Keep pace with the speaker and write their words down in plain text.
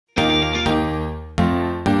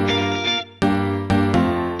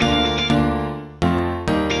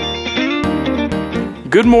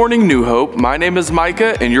Good morning, New Hope. My name is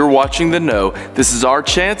Micah, and you're watching The Know. This is our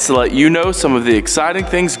chance to let you know some of the exciting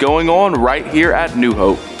things going on right here at New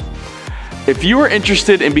Hope. If you are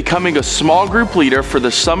interested in becoming a small group leader for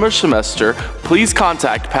the summer semester, please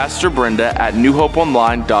contact Pastor Brenda at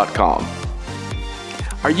newhopeonline.com.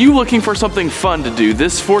 Are you looking for something fun to do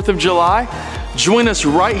this 4th of July? Join us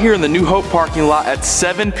right here in the New Hope parking lot at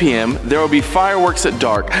 7 p.m. There will be fireworks at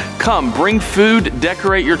dark. Come, bring food,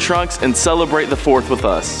 decorate your trunks, and celebrate the 4th with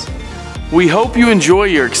us. We hope you enjoy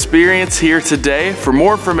your experience here today. For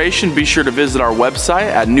more information, be sure to visit our website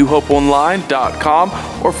at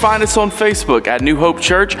newhopeonline.com or find us on Facebook at New Hope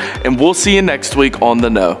Church, and we'll see you next week on The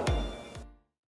Know.